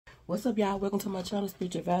What's up, y'all? Welcome to my channel,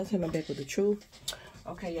 Spiritual Advisor. I'm back with the truth.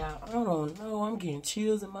 Okay, y'all, I don't know. I'm getting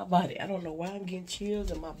chills in my body. I don't know why I'm getting chills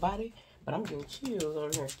in my body, but I'm getting chills over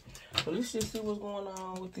here. So let's just see what's going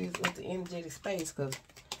on with the energetic space, because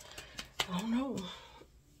I don't know.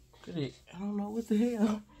 Look at it. I don't know what the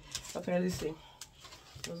hell. Okay, let's see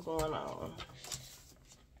what's going on.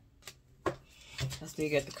 I still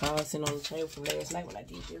got the cards sitting on the table from last night when I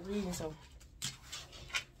did the reading, so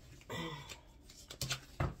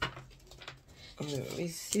let me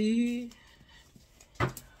see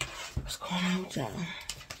what's going on with y'all.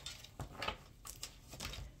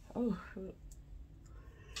 Oh,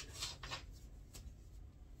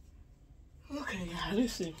 okay, y'all,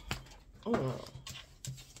 let's see. Oh.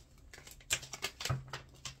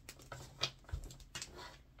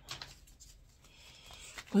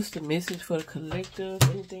 What's the message for the collective?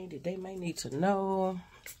 Anything that they may need to know?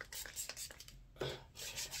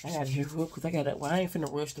 I gotta hear real because well, I ain't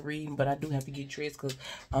finna rush the reading, but I do have to get dressed because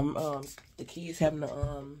I'm the kids having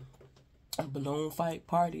a balloon fight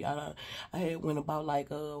party. I had went about like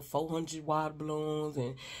 400 water balloons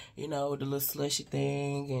and the little slushy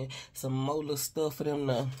thing and some more little stuff for them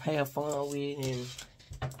to have fun with, and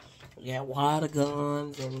we got water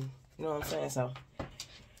guns and you know what I'm saying. So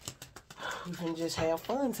we can just have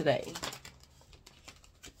fun today.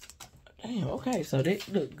 Damn. Okay. So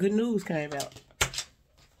look, good news came out.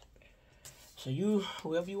 So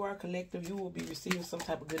whoever you are, collective, you will be receiving some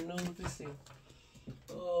type of good news. Let's see.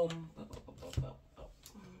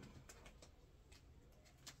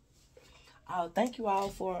 Thank you all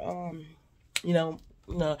for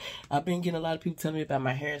I've been getting a lot of people telling me about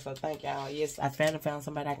my hair, so thank y'all. Yes, I finally found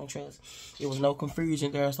somebody I can trust. There was no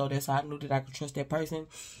confusion there, so that's how I knew that I could trust that person.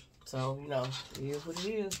 So it is what it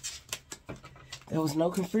is. There was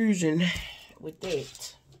no confusion with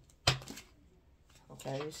that.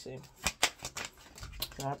 Okay, let's see.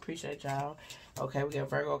 So I appreciate y'all. Okay, we got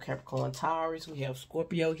Virgo, Capricorn, Taurus. We have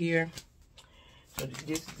Scorpio here. So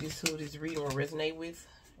this who this reading will resonate with.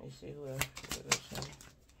 Let's see who else.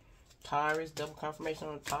 Taurus, double confirmation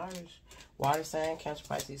on Taurus. Water sign, Cancer,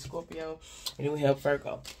 Pisces, Scorpio. And then we have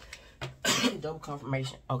Virgo. Double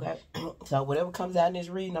confirmation. Okay. So whatever comes out in this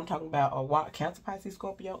reading, I'm talking about a Cancer, Pisces,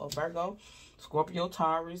 Scorpio, or Virgo, Scorpio,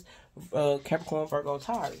 Taurus, Capricorn, Virgo,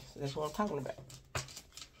 Taurus. That's what I'm talking about.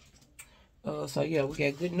 So yeah, we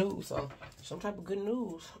got good news. So some type of good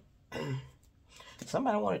news.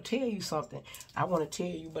 Somebody want to tell you something. I want to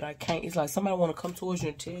tell you, but I can't. It's like somebody want to come towards you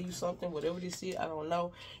and tell you something. Whatever this is, I don't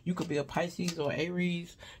know. You could be a Pisces or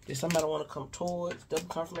Aries. There's somebody want to come towards. Double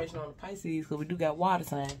confirmation on the Pisces, because we do got water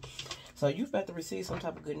sign. So you've about to receive some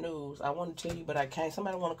type of good news. I want to tell you, but I can't.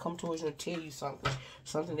 Somebody want to come towards you and tell you something.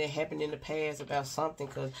 Something that happened in the past about something,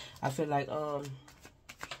 because I feel like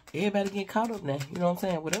everybody get caught up now. You know what I'm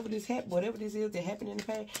saying? Whatever this is that happened in the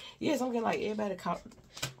past. Yes, I'm getting like everybody caught.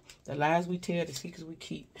 The lies we tell, the secrets we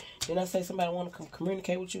keep. Then I say somebody want to come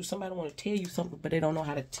communicate with you. Somebody want to tell you something, but they don't know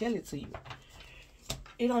how to tell it to you.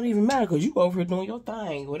 It don't even matter, because you over here doing your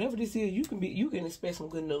thing. Whatever this is, you can expect some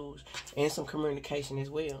good news and some communication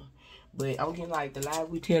as well. But I'm getting like the lies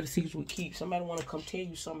we tell, the secrets we keep. Somebody want to come tell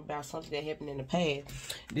you something about something that happened in the past.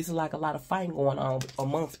 This is like a lot of fighting going on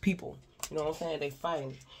amongst people. You know what I'm saying? They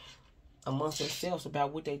fighting amongst themselves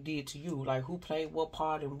about what they did to you, like who played what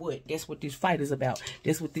part and what. That's what this fight is about.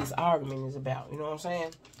 That's what this argument is about. You know what I'm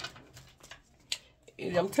saying?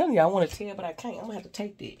 I'm telling you, I want to tell, but I can't. I'm gonna have to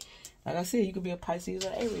take that. Like I said, you could be a Pisces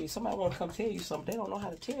or Aries. Somebody want to come tell you something. They don't know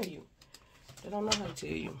how to tell you. They don't know how to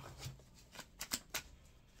tell you.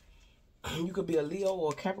 You could be a Leo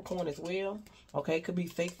or a Capricorn as well. Okay, it could be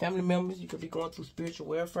fake family members. You could be going through spiritual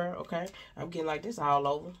warfare. Okay, I'm getting like this all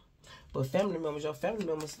over. But family members, your family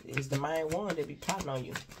members is the main one that be plotting on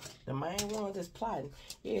you. The main one that's plotting.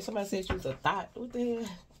 Yeah, somebody said you was a thought. What the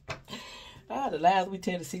hell? The lies we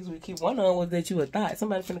tell, the secrets we keep. One of them was that you a thought.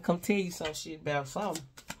 Somebody finna come tell you some shit about something.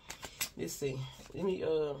 Let's see. Let me, I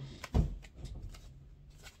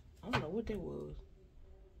don't know what that was.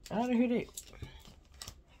 I didn't hear that.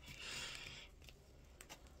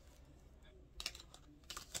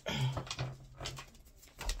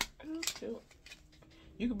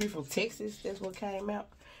 You could be from Texas. That's what came out.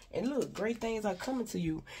 And look, great things are coming to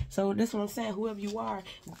you. So that's what I'm saying. Whoever you are,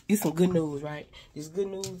 it's some good news, right? It's good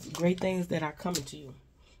news, great things that are coming to you.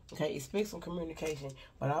 Okay, expect some communication,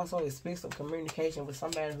 but also expect some communication with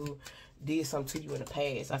somebody who did something to you in the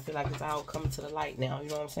past. I feel like it's all coming to the light now. You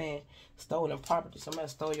know what I'm saying? Stolen property. Somebody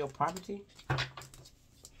stole your property.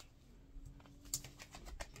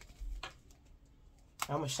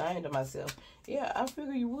 I'm ashamed of myself. Yeah, I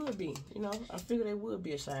figure you would be. I figure they would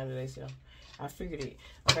be ashamed of themselves. I figured it.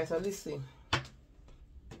 Okay, so let's see.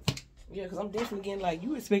 Yeah, because I'm definitely getting like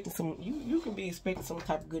you expecting some. You can be expecting some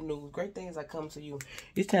type of good news. Great things are coming to you.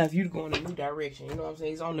 It's time for you to go in a new direction. You know what I'm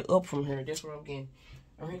saying? It's on the up from here. That's what I'm getting.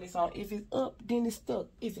 I heard this song. If it's up, then it's stuck.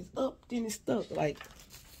 If it's up, then it's stuck. Like,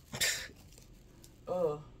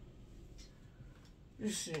 let me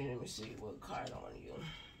see what card on you.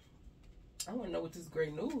 I want to know what this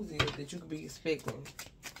great news is that you could be expecting.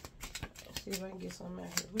 Let's see if I can get something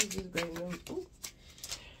out here. What is this great news? Ooh.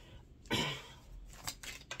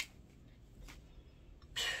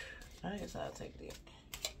 I guess I'll take that.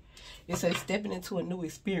 It says stepping into a new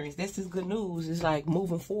experience. That's just good news. It's like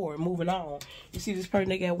moving forward, moving on. You see this person,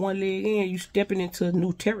 they got one leg in, you stepping into a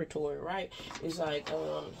new territory, right? It's like,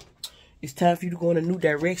 it's time for you to go in a new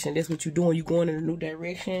direction. That's what you're doing. You're going in a new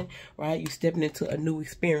direction, right? You're stepping into a new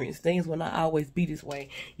experience. Things will not always be this way.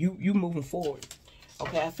 You moving forward.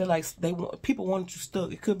 Okay, I feel like people want you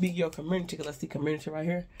stuck. It could be your community, because I see community right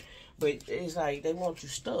here. But it's like they want you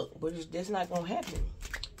stuck. But that's not going to happen.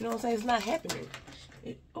 You know what I'm saying? It's not happening.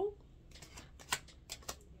 Oh.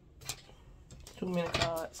 Too many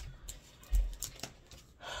cards.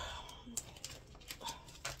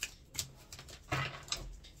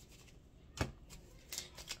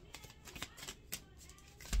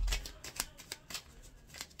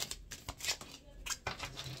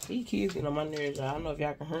 These kids getting on my nerves. I don't know if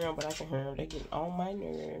y'all can hear them, but I can hear them. They getting on my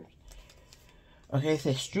nerves. Okay, it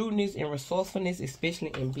says shrewdness and resourcefulness,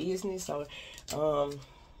 especially in business. So,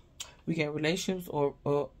 we got relationships or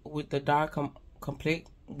with the dark complete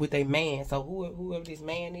with a man. So whoever this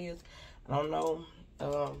man is, I don't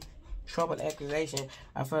know. Trouble, accusation.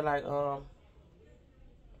 I feel like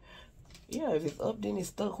yeah, if it's up, then it's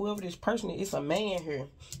stuck. Whoever this person is, it's a man here.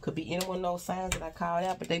 Could be any one of those signs that I called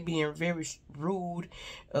out, but they being very rude.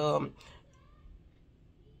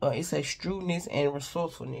 It says shrewdness and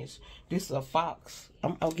resourcefulness. This is a fox.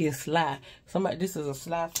 I'm getting sly. This is a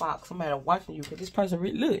sly fox. Somebody watching you. Cause this person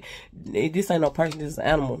really look. This ain't no person. This is an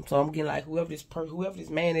animal. So I'm getting like whoever this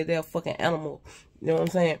man is, they're a fucking animal. You know what I'm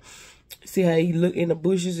saying? See how he look in the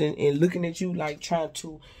bushes and looking at you like trying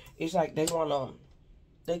to. It's like they want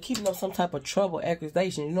they keeping up some type of trouble,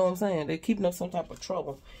 accusation. You know what I'm saying? They keeping up some type of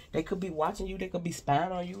trouble. They could be watching you. They could be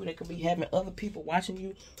spying on you. They could be having other people watching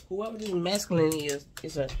you. Whoever this masculine is,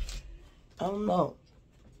 it's a, I don't know.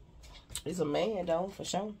 It's a man, though, for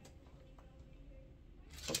sure.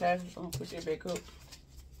 Okay, I'm going to push it back up.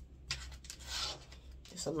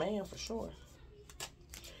 It's a man for sure.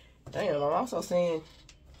 Damn, I'm also saying,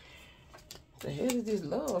 the hell is this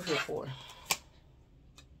love here for?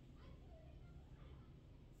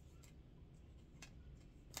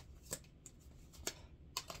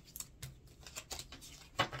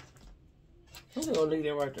 I'm just gonna leave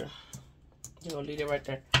that right there. Just gonna leave that right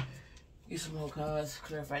there. Get some more cards.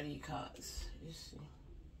 Clarify these cards. Let's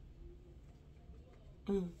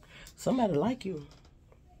see. Somebody like you.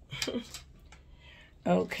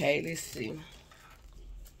 Okay, let's see.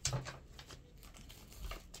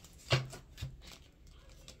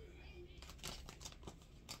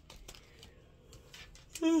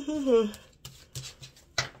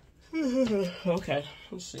 Okay,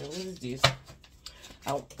 let's see. What is this?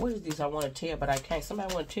 What is this? I want to tell, but I can't.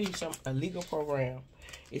 Somebody want to tell you something. A legal program.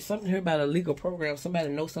 It's something here about a legal program. Somebody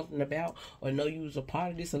know something about or know you was a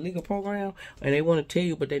part of this illegal program, and they want to tell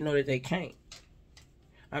you, but they know that they can't.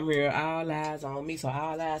 I'm here. All eyes on me, so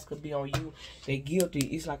all eyes could be on you. They guilty.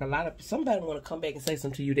 It's like a lot of somebody want to come back and say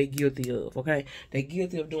something to you. They guilty of. Okay, they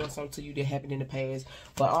guilty of doing something to you that happened in the past.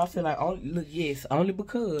 But I feel like only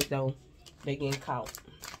because though they getting caught.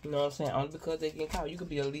 You know what I'm saying? Only because they getting caught. You could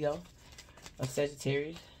be a Leo. A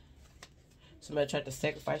Sagittarius. Somebody tried to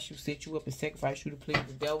sacrifice you, set you up and sacrifice you to please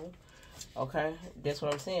the devil. Okay? That's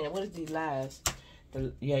what I'm saying. What is these lies?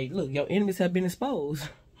 Yeah, look, your enemies have been exposed.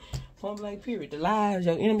 Point blank period. The lies,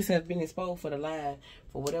 your enemies have been exposed for the lie,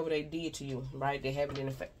 for whatever they did to you, right? They happened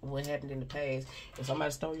in what happened in the past. If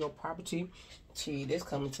somebody stole your property, gee, that's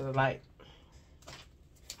coming to the light.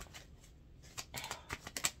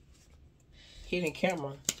 Hidden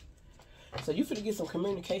camera. So you finna get some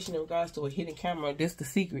communication in regards to a hidden camera. That's the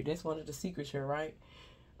secret. That's one of the secrets here, right?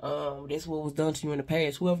 That's what was done to you in the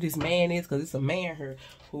past. Whoever this man is, because it's a man here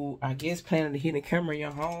who I guess planted a hidden camera in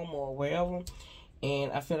your home or wherever.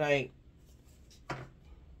 And I feel like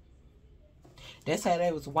that's how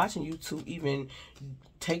they was watching you to even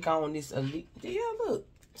take on this elite. Yeah, look,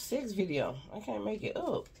 sex video. I can't make it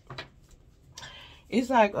up. It's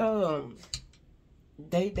like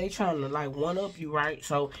they trying to like one up you, right?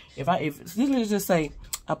 So if let's just say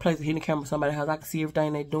I place a hidden camera in somebody's house, I can see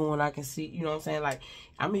everything they doing. I can see, you know what I'm saying? Like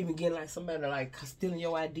I'm even getting like somebody like stealing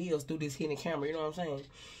your ideas through this hidden camera. You know what I'm saying?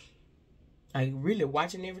 Like really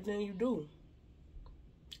watching everything you do.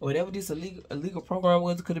 Whatever this illegal program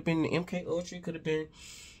was, it could have been the MK Ultra, it could have been.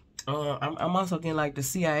 I'm also getting like the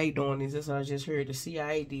CIA doing this. That's what I just heard. The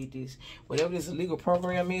CIA did this. Whatever this illegal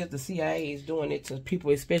program is, the CIA is doing it to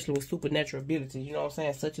people, especially with supernatural abilities. You know what I'm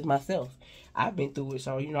saying? Such as myself. I've been through it,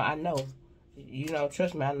 so you know I know. You know,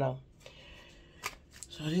 trust me, I know.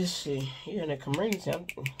 So this shit here in the community,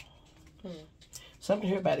 something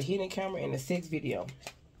here about a hidden camera and a sex video.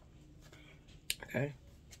 Okay.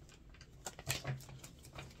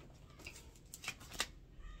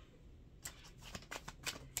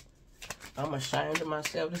 I'm ashamed of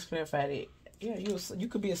myself. Let's clarify that. Yeah, you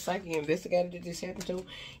could be a psychic investigator that this happened to.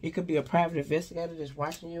 It could be a private investigator that's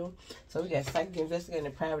watching you. So we got psychic investigator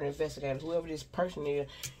and private investigator. Whoever this person is,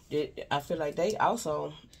 I feel like they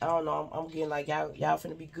also, I don't know, I'm getting like y'all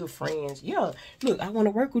finna be good friends. Yeah, look, I want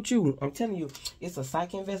to work with you. I'm telling you, it's a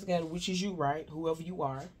psychic investigator, which is you, right? Whoever you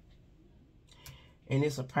are. And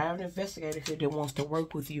it's a private investigator here that wants to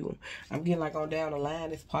work with you. I'm getting like on down the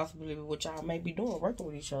line, it's possibly what y'all may be doing, working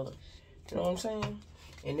with each other. You know what I'm saying?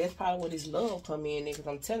 And that's probably where this love come in, because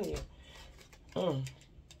I'm telling you.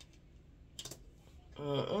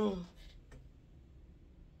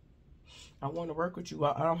 I want to work with you.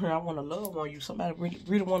 I want to love on you. Somebody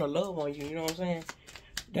really want to love on you. You know what I'm saying?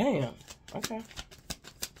 Damn. Okay.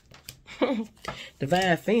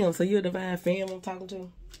 Divine femme. So you're a divine femme I'm talking to?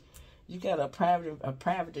 You got a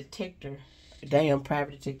private detector. A damn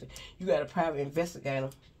private detective. You got a private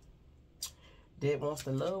investigator that wants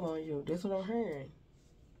to love on you. That's what I'm hearing.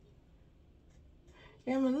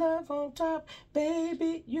 Yeah, my love on top,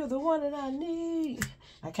 baby. You're the one that I need.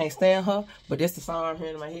 I can't stand her, but that's the song I'm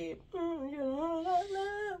hearing in my head. You're the one that I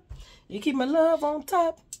love. You keep my love on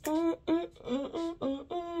top.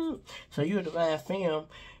 So you're a divine femme,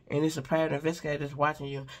 and it's a private investigator that's watching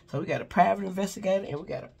you. So we got a private investigator, and we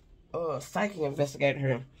got a psychic investigator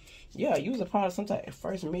here. Yeah, you was a part of some type of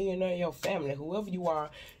first millionaire in your family. Whoever you are,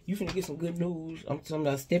 you finna get some good news. I'm talking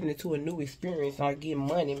about stepping into a new experience, like getting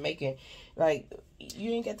money, making, like,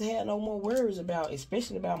 you ain't got to have no more worries about,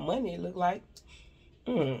 especially about money, it look like.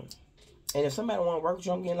 And if somebody want to work with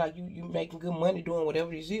you, I'm getting like you making good money doing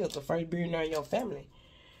whatever this is. The first billionaire in your family.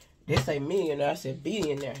 They say millionaire, I said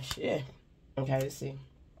billionaire. Shit. Okay, let's see.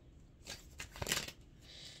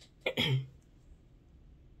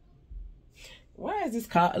 Why is this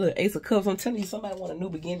called? Look, Ace of Cups. I'm telling you, somebody want a new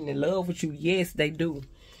beginning in love with you. Yes, they do.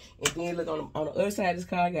 And then look on the other side of this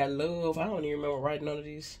card, I got love. I don't even remember writing none of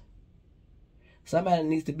these. Somebody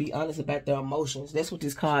needs to be honest about their emotions. That's what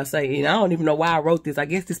this card say. And I don't even know why I wrote this. I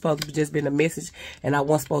guess this supposed to just been a message, and I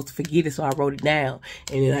wasn't supposed to forget it, so I wrote it down.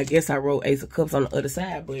 And then I guess I wrote Ace of Cups on the other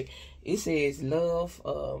side, but it says love,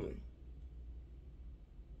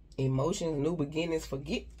 emotions, new beginnings,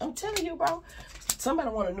 forget. I'm telling you, bro. Somebody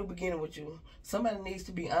want a new beginning with you. Somebody needs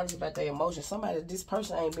to be honest about their emotions. This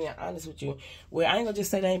person ain't being honest with you. Well, I ain't gonna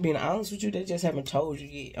just say they ain't being honest with you. They just haven't told you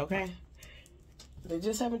yet, okay? They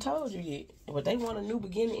just haven't told you yet. But they want a new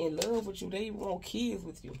beginning in love with you. They want kids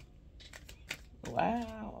with you.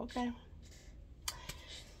 Wow,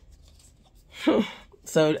 okay.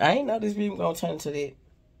 So, I ain't know this video gonna turn into that.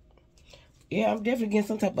 Yeah, I'm definitely getting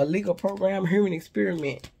some type of legal program, human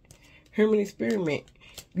experiment. Human experiment.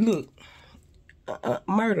 Look.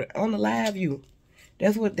 Murder on the live view.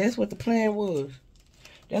 That's what the plan was.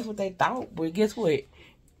 That's what they thought. But guess what?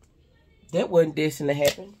 That wasn't destined to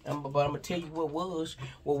happen. But I'm gonna tell you what was.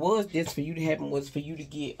 What was destined for you to happen was for you to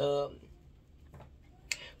get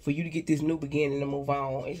this new beginning and move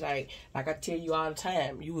on. It's like I tell you all the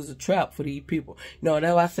time, you was a trap for these people. No,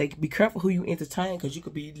 that's why I say be careful who you entertain, because you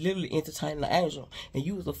could be literally entertaining an angel, and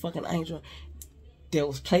you was a fucking angel that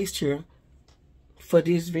was placed here for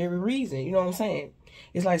this very reason. You know what I'm saying?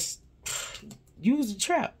 It's like, you was a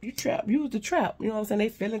trap. You was the trap. You know what I'm saying? They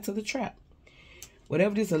fell into the trap.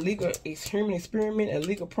 Whatever this illegal human experiment,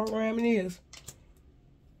 illegal programming is,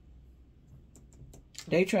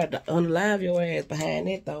 they tried to unalive your ass behind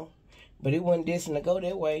that, though. But it wasn't destined to go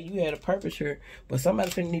that way. You had a purpose here. But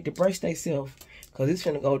somebody finna need to brace themselves, because it's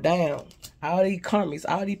finna go down. All these karmics,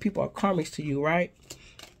 all these people are karmics to you, right?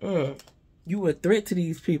 You were a threat to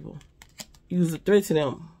these people. You was a threat to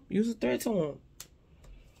them. You was a threat to them.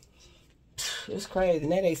 It's crazy.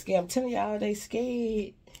 Now they scared. I'm telling y'all, they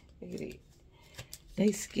scared. Look at it.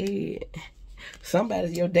 They scared.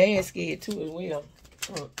 Somebody, your dad scared too as well.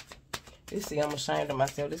 Let's see, I'm ashamed of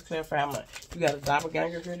myself. Let's clarify. You got a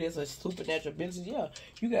doppelganger here. There's a supernatural ability. Yeah,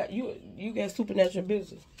 you got supernatural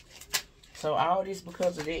ability. So all this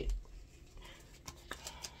because of that.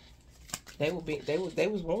 They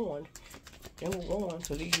was warned. They were warned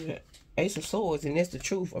to leave you. Ace of Swords, and that's the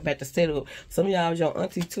truth about the setup. Some of y'all was your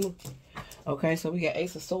auntie too. Okay, so we got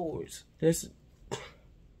Ace of Swords.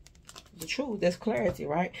 the truth. That's clarity,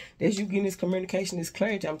 right? That's you getting this communication, this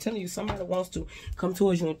clarity. I'm telling you, somebody wants to come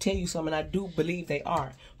towards you and tell you something. I do believe they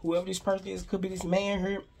are. Whoever this person is, could be this man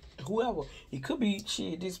here, whoever. It could be,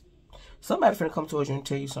 shit, this, somebody finna come towards you and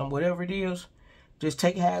tell you something. Whatever it is, just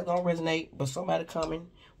take it how it's gonna resonate. But somebody coming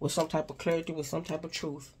with some type of clarity, with some type of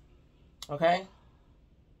truth. Okay?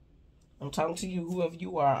 I'm talking to you, whoever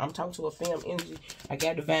you are. I'm talking to a femme energy. I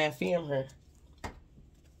got divine femme here.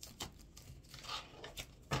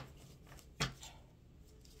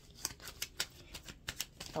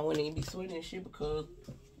 I wouldn't even be sweating and shit because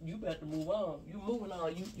you about to move on. You moving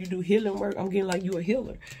on. You do healing work. I'm getting like you a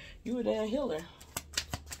healer. You a damn healer.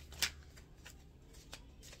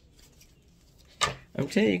 I'm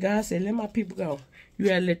telling you, God said, let my people go. You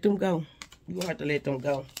gotta let them go. You gonna have to let them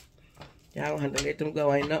go. Y'all gonna have to let them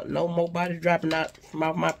go. Ain't no more body dropping out from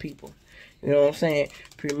off my people. You know what I'm saying?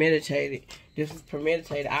 Premeditated. This is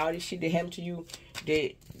premeditated. All this shit that happened to you,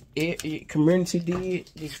 that community did,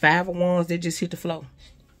 these 5 of wands, they just hit the flow.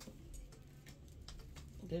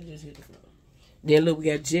 They just hit the flow. Then look, we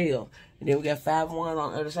got jail. And then we got 5 of wands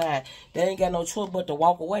on the other side. They ain't got no choice but to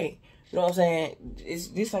walk away. You know what I'm saying?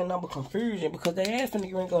 This ain't number confusion because they ass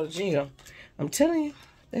finna go to jail. I'm telling you,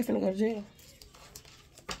 they finna go to jail.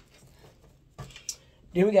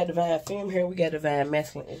 Then we got divine femme here. We got divine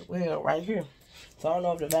masculine as well right here. So I don't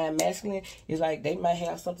know if divine masculine is like they might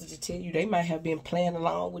have something to tell you. They might have been playing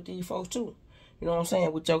along with these folks too. You know what I'm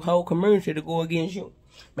saying? With your whole community to go against you.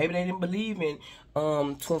 Maybe they didn't believe in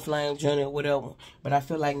twin flame journey or whatever. But I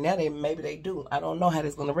feel like now maybe they do. I don't know how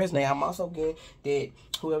this gonna resonate. I'm also getting that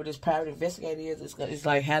whoever this private investigator is, it's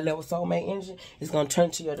like high level soulmate energy. It's gonna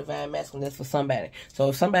turn to your divine masculine. That's for somebody. So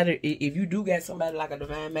if you do got somebody like a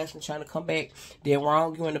divine masculine trying to come back, they're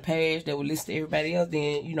wrong you in the past, that will listen to everybody else,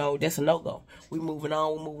 then you know that's a no-go. We moving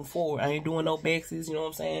on, we're moving forward. I ain't doing no backseats, you know what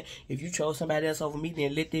I'm saying? If you chose somebody else over me,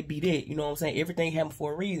 then let that be that. You know what I'm saying? Everything happened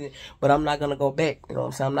for a reason, but I'm not gonna go back. You know what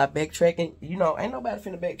I'm saying? I'm not backtracking. You know, ain't nobody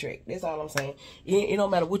finna backtrack. That's all I'm saying. It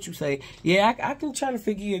don't matter what you say. Yeah, I can try to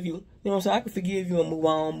forgive you. You know what I'm saying? I can forgive you and move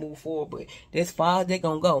on, move forward, but that's far as they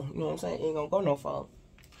gonna go. You know what I'm saying? Ain't gonna go no far.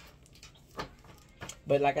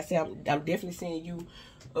 But like I said, I'm definitely seeing you,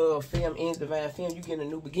 femme and divine femme, you get a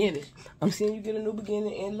new beginning. I'm seeing you get a new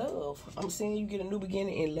beginning in love. I'm seeing you get a new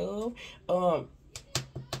beginning in love.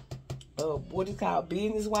 What is called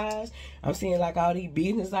business wise. I'm seeing like all these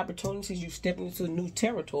business opportunities, you stepping into new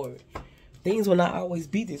territory. Things will not always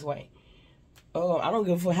be this way. I don't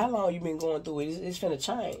give a fuck how long you've been going through it. It's finna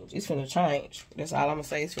change. It's finna change. That's all I'm gonna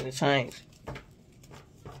say. It's finna change.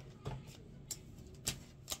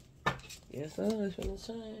 Yes, sir. It's finna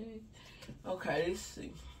change. Okay, let's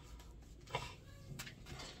see.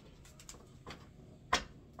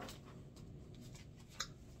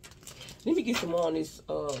 Let me get some more on this.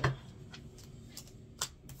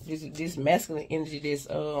 This masculine energy.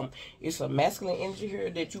 It's a masculine energy here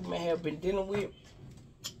that you may have been dealing with.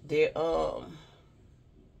 That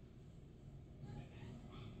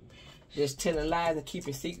just telling lies and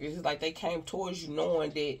keeping secrets. It's like they came towards you knowing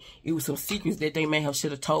that it was some secrets that they may have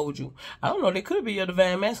should have told you. I don't know. They could be your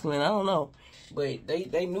divine masculine. I don't know. But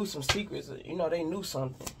they knew some secrets. You know, they knew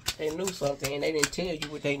something. They knew something and they didn't tell you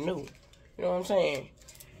what they knew. You know what I'm saying?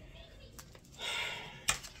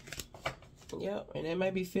 Yep, and they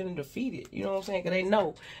might be feeling defeated. You know what I'm saying? Because they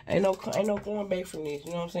know. Ain't no going back from this.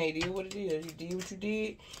 You know what I'm saying? It is what it is. You did what you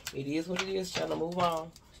did. It is what it is. Trying to move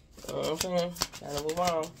on. You know what I'm saying? Trying to move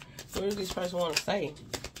on. What does this person want to say?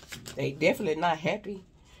 They definitely not happy.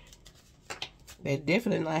 They're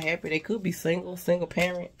definitely not happy. They could be single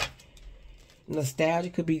parent. Nostalgia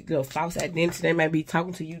could be, you know, false identity. They might be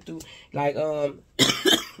talking to you through like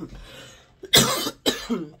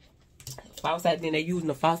false identity. They're using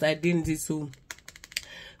the false identity to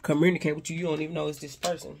communicate with you. You don't even know it's this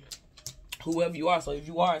person. Whoever you are. So if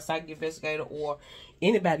you are a psychic investigator or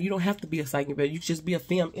anybody, you don't have to be a psychic investigator. You just be a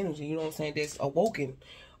femme energy. You know what I'm saying? That's awoken.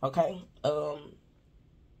 Okay?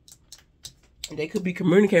 They could be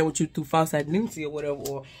communicating with you through false identity or whatever.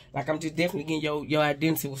 Or like I'm just definitely getting your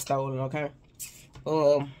identity was stolen. Okay?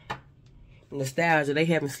 Nostalgia, they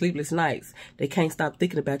having sleepless nights. They can't stop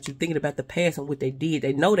thinking about you, thinking about the past and what they did.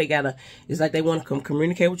 They know they gotta, it's like they want to come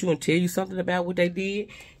communicate with you and tell you something about what they did.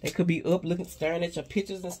 They could be up looking, staring at your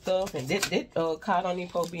pictures and stuff, and that card on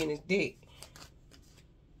supposed to be in his dick.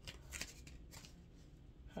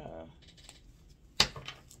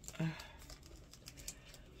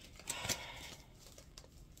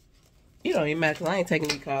 You don't even matter, I ain't taking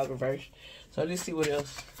these cards reverse. So let's see what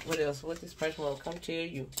else. What this person want to come tell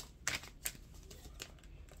you.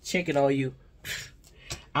 Checking on you.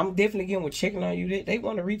 I'm definitely getting with checking on you. They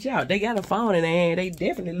want to reach out. They got a phone in their hand. They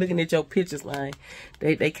definitely looking at your pictures, man.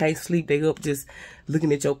 They can't sleep. They up just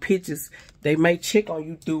looking at your pictures. They may check on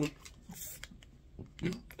you through,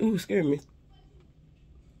 ooh, excuse me,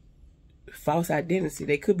 false identity.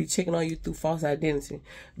 They could be checking on you through false identity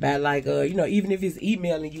by, like, you know, even if it's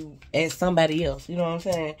emailing you as somebody else, you know what I'm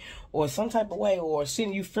saying, or some type of way, or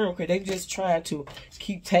sending you film, because they just trying to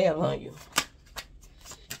keep tabs on you.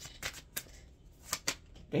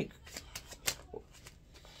 They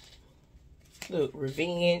look,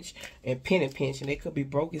 revenge and penny pinching. They could be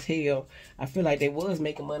broke as hell. I feel like they was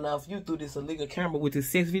making money off you through this illegal camera with this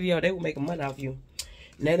sex video. They were making money off you.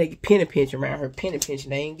 Now they get penny pinching around her, penny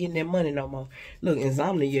pinching. They ain't getting that money no more. Look,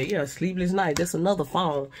 insomnia, yeah, sleepless night. That's another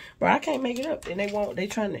phone. Bro, I can't make it up. And they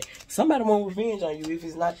trying to, somebody want revenge on you. If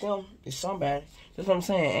it's not them, it's somebody. That's what I'm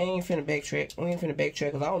saying. I ain't finna backtrack. We ain't finna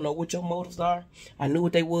backtrack because I don't know what your motives are. I knew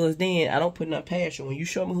what they was then. I don't put nothing past you. When you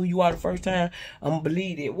show me who you are the first time, I'm gonna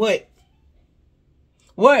believe it. What?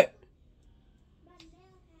 What?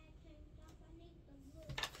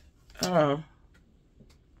 Huh?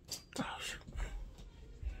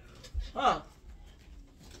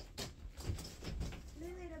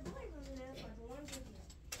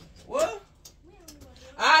 What?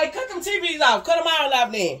 Alright, cut them TVs off. Cut them all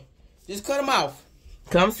off then. Just cut them off.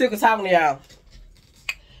 Cause I'm sick of talking to y'all.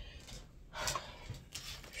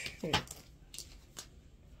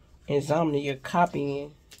 Insomnia,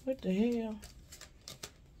 copying. What the hell?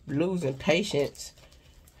 Losing patience.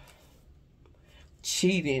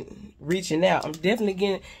 Cheating. Reaching out. I'm definitely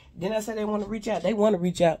getting. Didn't I say they want to reach out? They want to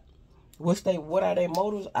reach out. What are their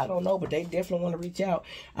motives? I don't know, but they definitely want to reach out.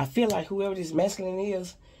 I feel like whoever this masculine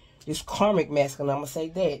is karmic masculine. I'm gonna say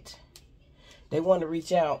that. They want to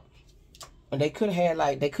reach out. And they could have had,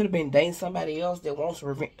 like, they could have been dating somebody else that wants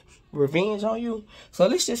revenge on you. So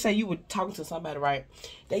let's just say you were talking to somebody, right?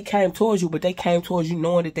 They came towards you, but they came towards you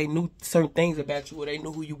knowing that they knew certain things about you, or they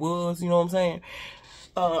knew who you was. You know what I'm saying?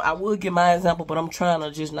 I would give my example, but I'm trying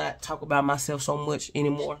to just not talk about myself so much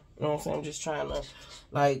anymore. You know what I'm saying? I'm just trying to,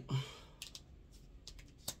 like,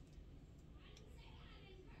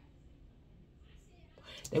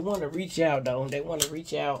 they want to reach out, though. They want to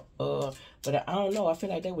reach out. But I don't know. I feel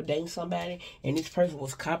like they were dating somebody, and this person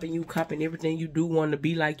was copying you, copying everything you do, wanting to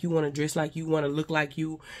be like you, want to dress like you, want to look like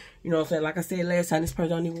you. You know what I'm saying? Like I said last time, this person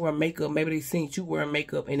don't even wear makeup. Maybe they seen you wearing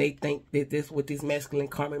makeup, and they think that that's what this masculine,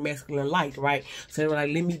 karmic masculine like, right? So they were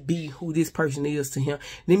like, let me be who this person is to him.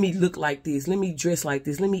 Let me look like this. Let me dress like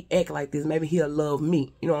this. Let me act like this. Maybe he'll love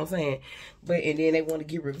me. You know what I'm saying? And then they want to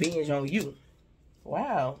get revenge on you.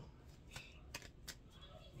 Wow.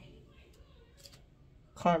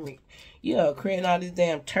 Karmic. Yeah, creating all this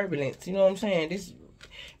damn turbulence. You know what I'm saying?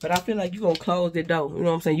 But I feel like you gonna close the door. You know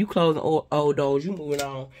what I'm saying? You closing old doors. You moving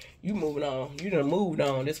on. You moving on. You done moved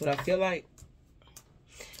on. That's what I feel like.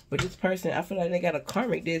 But this person, I feel like they got a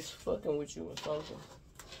karmic that's fucking with you or something.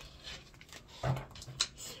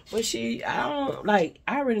 But I don't, like,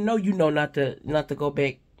 I already know you know not to go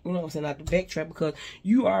back. You know what I'm saying? Not to backtrack, because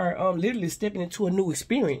you are literally stepping into a new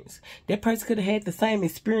experience. That person could have had the same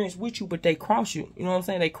experience with you, but they cross you. You know what I'm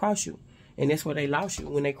saying? They cross you. And that's where they lost you,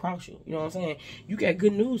 when they cross you. You know what I'm saying? You got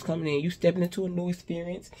good news coming in. You stepping into a new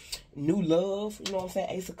experience, new love. You know what I'm saying?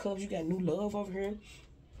 Ace of Cups, you got new love over here.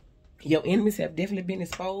 Your enemies have definitely been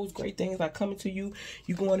exposed. Great things are coming to you.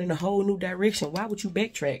 You going in a whole new direction. Why would you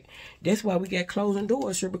backtrack? That's why we got closing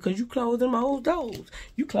doors, sure, because you closed them old doors.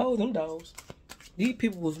 You closed them doors. These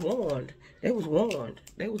people was warned. They was warned.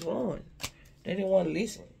 They was warned. They didn't want to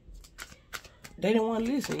listen. They didn't want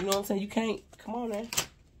to listen. You know what I'm saying? You can't. Come on, man.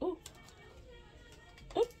 Ooh.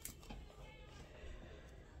 Ooh.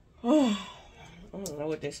 Oh, I don't know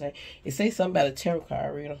what they say. It say something about a tarot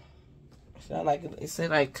card reader. It say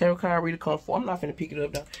like tarot card reader come for. I'm not finna pick it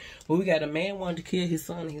up though. But we got a man wanting to kill his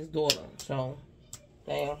son and his daughter. So,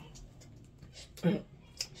 damn.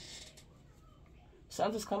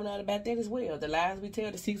 Something's coming out about that as well. The lies we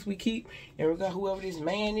tell, the secrets we keep, and regard whoever this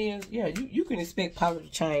man is, yeah, you can expect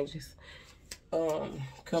positive changes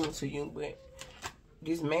coming to you. But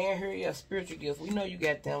this man here, yeah, spiritual gifts. We know you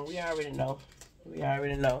got them. We already know. We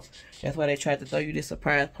already know. That's why they tried to throw you this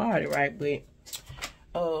surprise party, right? But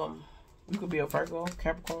you could be a Virgo,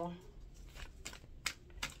 Capricorn.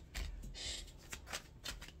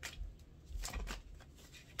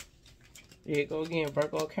 There you go again,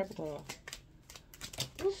 Virgo, Capricorn.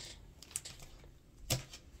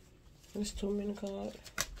 It's 2 minute card.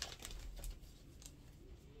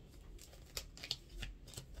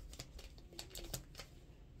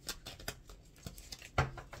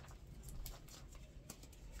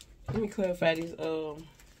 Let me clarify this.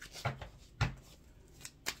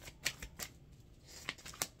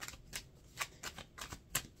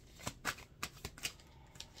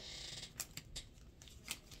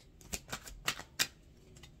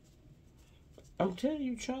 I'm telling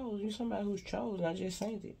you, chose. You somebody who's chosen. I just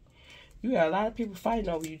saying it. You got a lot of people fighting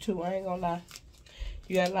over you too. I ain't gonna lie.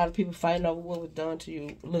 You got a lot of people fighting over what was done to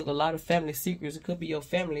you. Look, a lot of family secrets. It could be your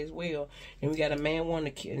family as well. And we got a man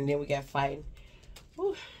wanting to kill, and then we got fighting.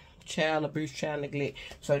 Whew. Child abuse, child neglect.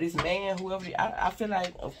 So this man, whoever, I feel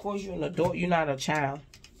like, of course, you're an adult. You're not a child.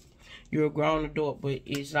 You're a grown adult, but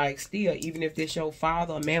it's like still, even if this your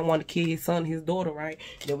father, a man want to kill his son, his daughter, right?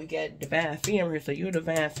 Then we got divine femme here, so you're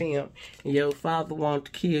divine femme, and your father want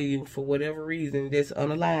to kill you for whatever reason, that's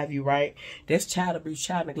unalive you, right? That's child abuse,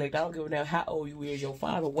 child neglect. I don't give a damn how old you is. Your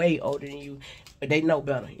father way older than you, but they know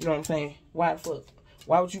better. You know what I'm saying? Why the fuck?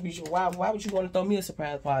 Why would you be? Why would you want to throw me a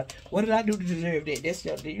surprise party? What did I do to deserve that? That's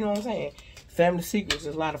your, you know what I'm saying? Family secrets.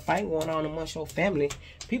 There's a lot of fighting going on amongst your family.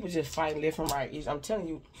 People just fighting left and right. I'm telling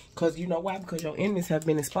you, because you know why? Because your enemies have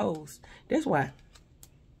been exposed. That's why.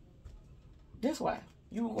 That's why.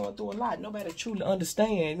 You were going through a lot. Nobody truly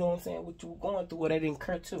understand, you know what I'm saying, what you were going through, what they didn't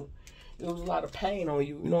care to. It was a lot of pain on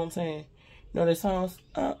you, you know what I'm saying? You know that song?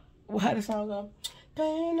 How the song go?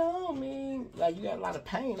 Pain on me. Like, you got a lot of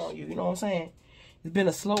pain on you, you know what I'm saying? It's been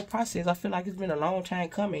a slow process. I feel like it's been a long time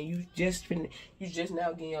coming. You just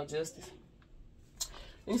now getting your justice.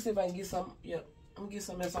 Let me see if I can get some. Yeah, I'm gonna get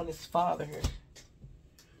some else on this father here,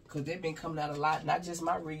 cause they've been coming out a lot. Not just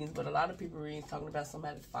my readings, but a lot of people readings talking about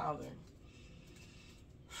somebody's father.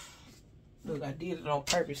 Look, I did it on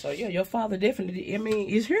purpose. So yeah, your father definitely did. I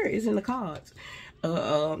mean, it's here. It's in the cards.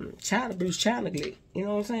 Child abuse, child neglect. You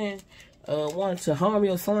know what I'm saying? Wanting to harm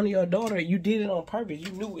your son or your daughter. You did it on purpose.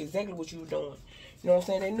 You knew exactly what you were doing. You know what I'm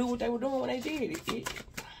saying? They knew what they were doing when they did it.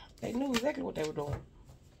 They knew exactly what they were doing.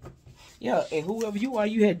 Yeah, and whoever you are,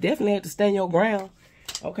 you definitely had to stand your ground.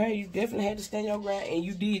 Okay, you definitely had to stand your ground, and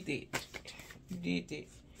you did that. You did that.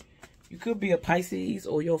 You could be a Pisces,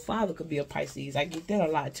 or your father could be a Pisces. I get that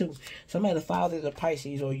a lot, too. Somebody's father is a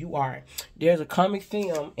Pisces, or you are. There's a comic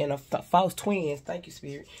film and a false twins. Thank you,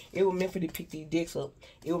 Spirit. It was meant for to pick these decks up.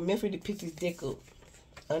 It was meant for to pick this deck up.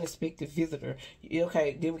 Unexpected visitor.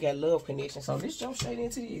 Okay, then we got love connection. So let's jump straight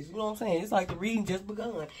into this. You know what I'm saying? It's like the reading just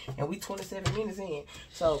begun, and we 27 minutes in.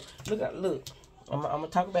 So look. I'm gonna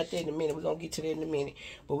talk about that in a minute. We're gonna get to that in a minute.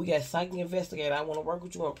 But we got psychic investigator. I want to work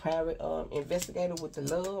with you on private investigator with the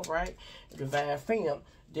love, right? Divine femme.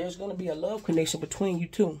 There's gonna be a love connection between you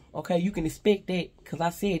two. Okay, you can expect that because I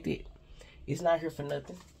said that. It's not here for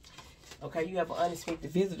nothing. Okay, you have an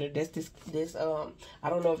unexpected visitor. That's I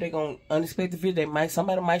don't know if they're gonna unexpected visitor.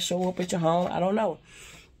 Somebody might show up at your home. I don't know.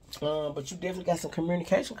 But you definitely got some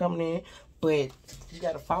communication coming in. But you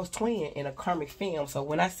got a false twin and a karmic femme. So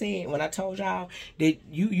when I told y'all that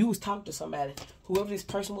you was talking to somebody, whoever this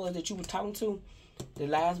person was that you were talking to, the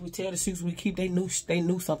lies we tell, the secrets we keep, they knew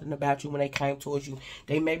something about you when they came towards you.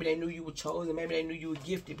 Maybe they knew you were chosen. Maybe they knew you were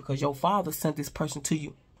gifted because your father sent this person to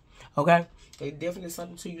you. Okay, they definitely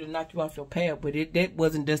something to you to knock you off your path, but that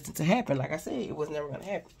wasn't destined to happen. Like I said, it was never gonna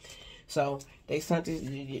happen. So they sent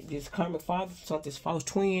this karmic father sent this false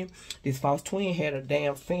twin. This false twin had a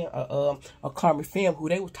damn femme, a karmic femme who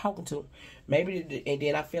they was talking to. Maybe, and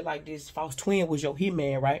then I feel like this false twin was your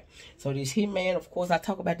hitman, right? So this hitman, of course, I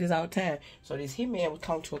talk about this all the time. So this hitman was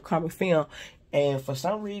talking to a karmic femme. And for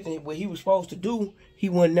some reason, what he was supposed to do, he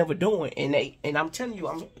wasn't never doing. And I'm telling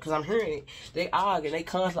you, because I'm hearing it, they arguing, they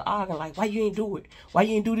constantly arguing, like, why you ain't do it? Why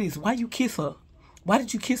you ain't do this? Why you kiss her? Why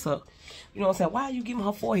did you kiss her? You know what I'm saying? Why are you giving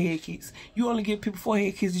her forehead kiss? You only give people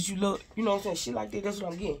forehead kisses you love. You know what I'm saying? Shit like that, that's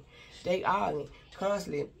what I'm getting. They arguing,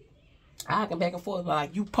 constantly arguing back and forth,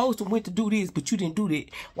 like, you supposed to went to do this, but you didn't do that.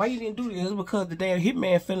 Why you didn't do this? It's because the damn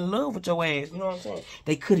hitman fell in love with your ass. You know what I'm saying?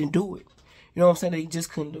 They couldn't do it. You know what I'm saying? They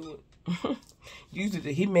just couldn't do it. Usually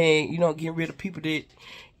the hitman, you know, getting rid of people that,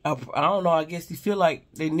 I don't know, I guess they feel like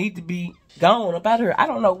they need to be gone up out of here. I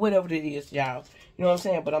don't know, whatever it is, y'all. You know what I'm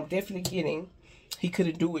saying? But I'm definitely getting, he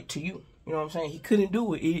couldn't do it to you. You know what I'm saying? He couldn't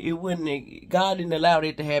do it. It wouldn't, God didn't allow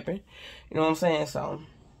that to happen. You know what I'm saying? So,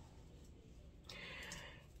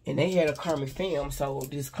 and they had a karmic femme. So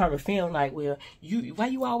this karmic femme, like, well, why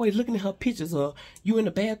you always looking at her pictures, or you in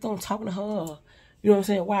the bathroom talking to her, or, you know what I'm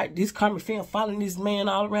saying? Why this karmic femme following this man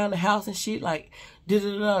all around the house and shit, like,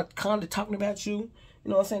 kind of talking about you. You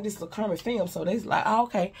know what I'm saying? This is a karmic femme. So they like, oh,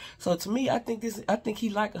 okay. So to me, I think he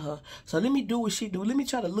like her. So let me do what she do. Let me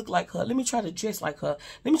try to look like her. Let me try to dress like her.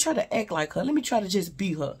 Let me try to act like her. Let me try to just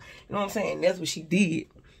be her. You know what I'm saying? That's what she did.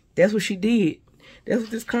 That's what she did. That's what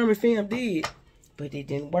this karmic femme did. But it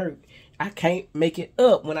didn't work. I can't make it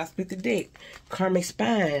up when I split the deck. Karmic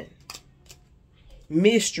spine.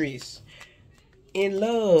 Mysteries. In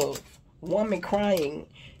love. Woman crying.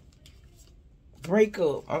 Break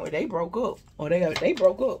up. Oh, they broke up. Or they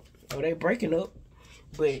broke up. Or they breaking up.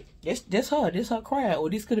 But that's her. That's her crying. Or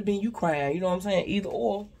this could have been you crying. You know what I'm saying? Either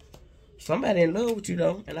or. Somebody in love with you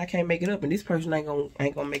though, and I can't make it up. And this person ain't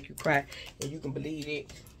gonna make you cry, and you can believe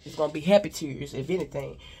it. It's gonna be happy tears, if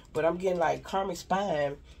anything. But I'm getting like karmic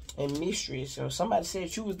spine and mistress, or somebody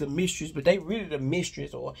said you was the mistress, but they really the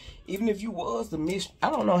mistress, or even if you was the mistress,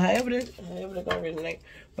 I don't know. However they're gonna resonate.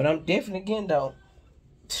 But I'm definitely getting though,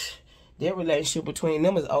 their relationship between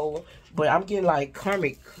them is over. But I'm getting like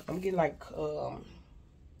karmic. I'm getting like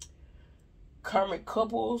karmic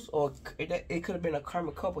couples, or it could have been a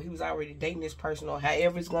karmic couple. He was already dating this person, or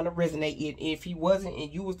however it's going to resonate. If he wasn't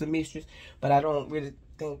and you was the mistress, but I don't really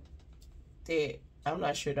think that, I'm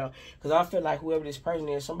not sure though, because I feel like whoever this person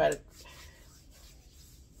is, somebody,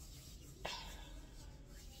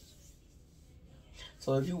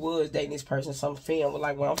 so if you was dating this person, some film was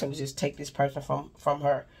like, well, I'm going to just take this person from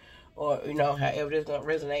her, or you know, however it's going to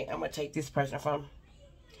resonate, I'm going to take this person from,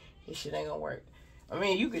 this shit ain't going to work. I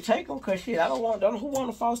mean, you could take them, cause shit, who want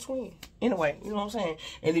a false twin? Anyway, you know what I'm saying?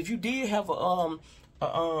 And if you did have a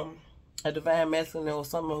divine masculine or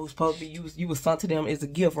someone who's supposed to be you was sent to them as a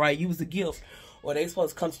gift, right? You was a gift, or they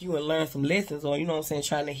supposed to come to you and learn some lessons, or you know what I'm saying,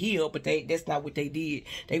 trying to heal, but that's not what they did.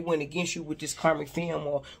 They went against you with this karmic film,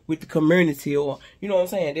 or with the community, or you know what I'm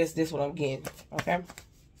saying. That's what I'm getting. Okay.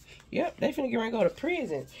 Yep, they finna get ready to go to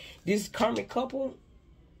prison. This karmic couple,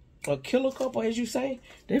 a killer couple, as you say,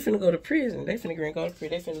 they finna go to prison. They finna go to prison.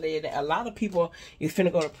 They finna lay it down. A lot of people is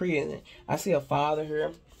finna go to prison. I see a father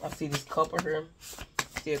here. I see this couple here.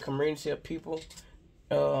 I see a community of people.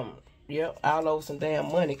 Yep, all over some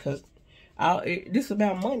damn money, cause this is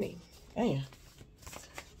about money. Damn,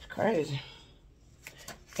 it's crazy.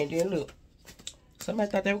 And then look,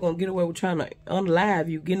 somebody thought they were gonna get away with trying to unalive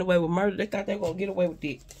you, getting away with murder. They thought they were gonna get away with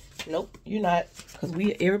it. Nope, you're not, cause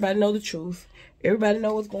everybody know the truth. Everybody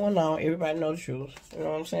know what's going on. Everybody know the truth. You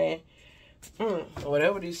know what I'm saying?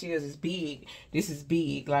 Whatever this is big. This is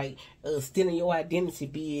big. Like, stealing your identity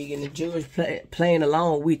big. And the judge playing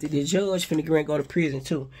along with it. The judge finna get ready to go to prison,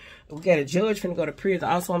 too. We got a judge finna go to prison.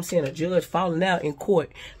 Also, I'm seeing a judge falling out in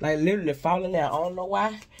court. Like, literally falling out. I don't know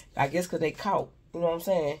why. I guess because they caught. You know what I'm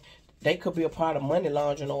saying? They could be a part of money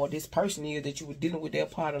laundering, or this person is that you were dealing with, they're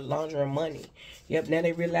part of laundering money. Yep, now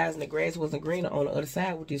they realizing the grass wasn't greener on the other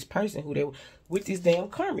side with this person who they were with, this damn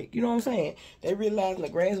karmic. You know what I'm saying? They realizing the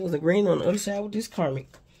grass wasn't green on the other side with this karmic.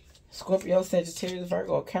 Scorpio, Sagittarius,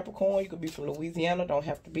 Virgo, or Capricorn. You could be from Louisiana, don't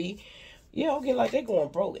have to be. Yeah, okay, like they going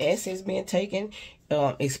broke. Assets being taken,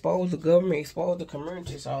 expose the government, expose the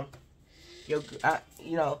community. So,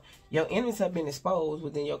 your enemies have been exposed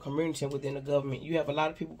within your community and within the government. You have a lot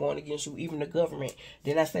of people going against you, even the government.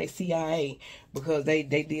 Then I say CIA, because they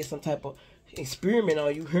did some type of experiment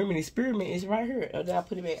on you. Human experiment is right here. Did I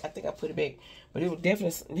put it back? I think I put it back. But it was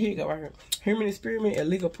definitely, here you go, right here. Human experiment,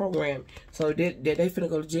 illegal program. So they finna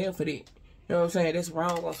go to jail for that. You know what I'm saying? That's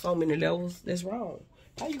wrong on so many levels. That's wrong.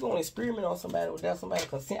 How you gonna experiment on somebody without somebody's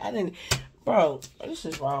consent? Bro, this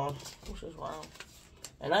is wrong. This is wrong.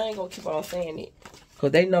 And I ain't gonna keep on saying it,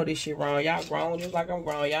 because they know this shit wrong. Y'all grown just like I'm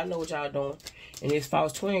grown. Y'all know what y'all doing. And this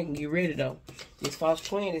false twin can get ready, though. This false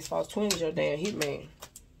twin is your damn hitman.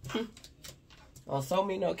 On so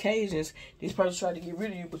many occasions, this person tried to get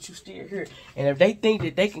rid of you, but you still here. And if they think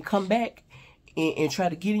that they can come back and try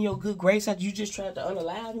to get in your good grace after you just tried to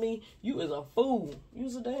unalive me, you is a fool. You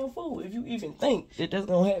is a damn fool if you even think that that's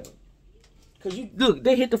gonna happen. Because look,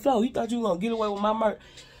 they hit the floor. You thought you were gonna get away with my murder.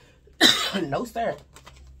 No, sir.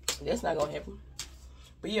 That's not gonna happen.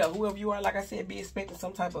 But yeah, whoever you are, like I said, be expecting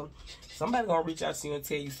somebody gonna reach out to you and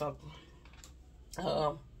tell you something.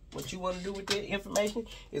 What you want to do with that information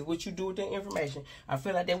is what you do with that information. I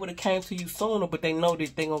feel like they would have came to you sooner, but they know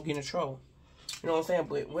that they gonna get in trouble. You know what I'm saying?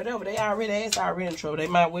 But whatever, they already in trouble. They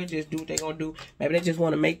might well just do what they gonna do. Maybe they just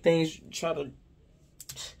want to make things,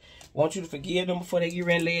 want you to forgive them before they get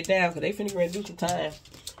ready and lay it down, because they finna get ready to do some time.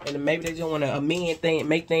 And maybe they just want to amend things,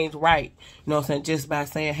 make things right. You know what I'm saying? Just by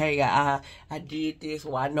saying, hey, I did this,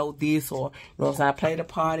 or I know this, or, you know what I'm saying, I played a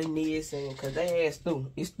part in this, and because they ass through.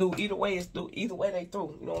 It's through. Either way, it's through. Either way, they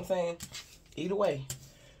through. You know what I'm saying? Either way.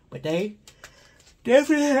 But they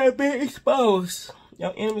definitely have been exposed.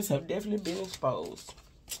 Your enemies have definitely been exposed.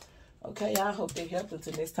 Okay, I hope they helped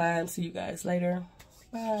until next time. See you guys later.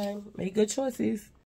 Bye. Make good choices.